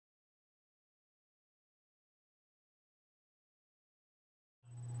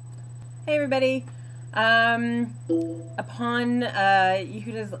Hey everybody. Upon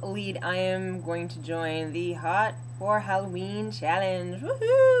Yehuda's lead, I am going to join the Hot for Halloween challenge.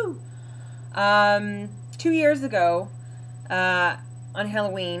 Woohoo! 2 years ago, on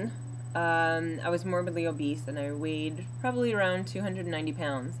Halloween, I was morbidly obese and I weighed probably around 290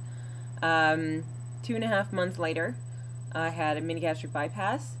 pounds. 2.5 months later, I had a mini gastric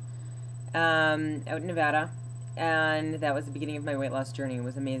bypass out in Nevada, and that was the beginning of my weight loss journey. It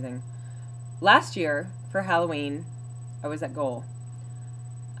was amazing. Last year, for Halloween, I was at goal.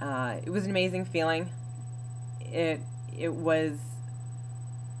 It was an amazing feeling. It was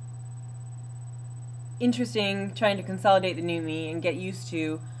interesting trying to consolidate the new me and get used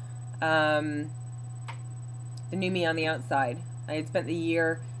to the new me on the outside. I had spent the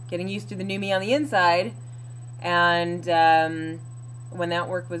year getting used to the new me on the inside, and when that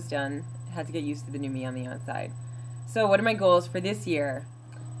work was done, I had to get used to the new me on the outside. So what are my goals for this year?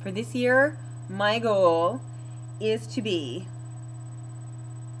 For this year, my goal is to be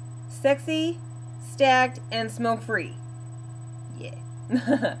sexy, stacked, and smoke-free. Yeah.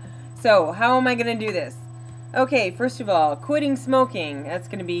 So, how am I going to do this? Okay, first of all, quitting smoking. That's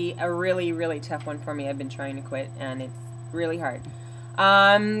going to be a really, really tough one for me. I've been trying to quit, and it's really hard.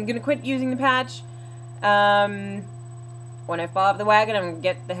 I'm going to quit using the patch. When I fall off the wagon, I'm going to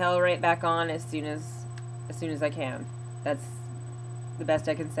get the hell right back on as soon as I can. That's the best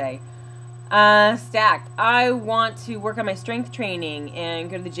I can say. Stacked. I want to work on my strength training and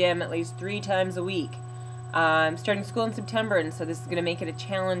go to the gym at least 3 times a week. I'm starting school in September, and so this is going to make it a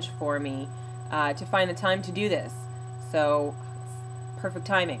challenge for me to find the time to do this. So, perfect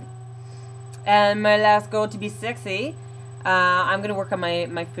timing. And my last goal, to be sexy, I'm going to work on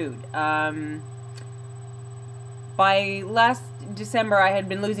my food. By last December, I had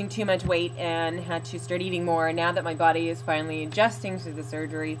been losing too much weight and had to start eating more. Now that my body is finally adjusting to the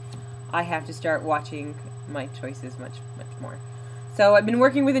surgery, I have to start watching my choices much more. So I've been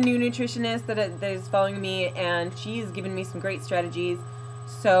working with a new nutritionist that is following me, and she's given me some great strategies.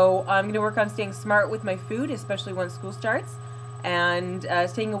 So I'm going to work on staying smart with my food, especially once school starts, and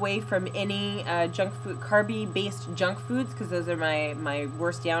staying away from any junk food, carby-based junk foods, because those are my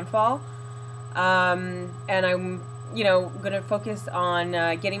worst downfall. And I'm, going to focus on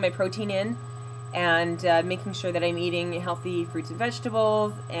getting my protein in, and making sure that I'm eating healthy fruits and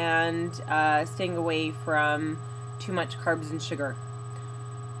vegetables, and staying away from too much carbs and sugar.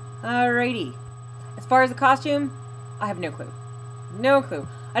 Alrighty. As far as the costume, I have no clue. No clue.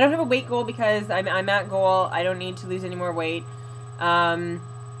 I don't have a weight goal because I'm at goal. I don't need to lose any more weight. I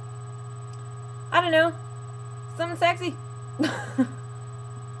don't know. Something sexy.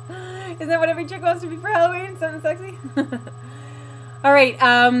 Isn't that what every chick wants to be for Halloween? Something sexy? Alright,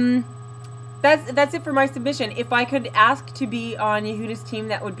 that's it for my submission. If I could ask to be on Yehuda's team,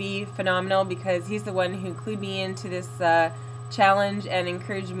 that would be phenomenal, because he's the one who clued me into this challenge and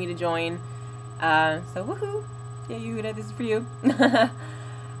encouraged me to join. So woohoo! Yeah, Yehuda, this is for you.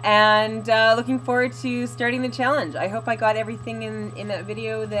 And looking forward to starting the challenge. I hope I got everything in that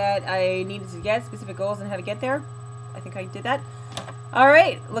video that I needed to get, specific goals and how to get there. I think I did that.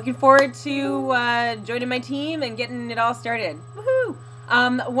 Alright, looking forward to joining my team and getting it all started. Woohoo!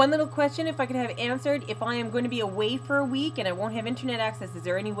 One little question, if I could have answered: if I am going to be away for a week and I won't have internet access, is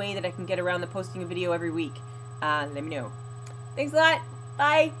there any way that I can get around the posting a video every week? Let me know. Thanks a lot.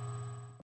 Bye.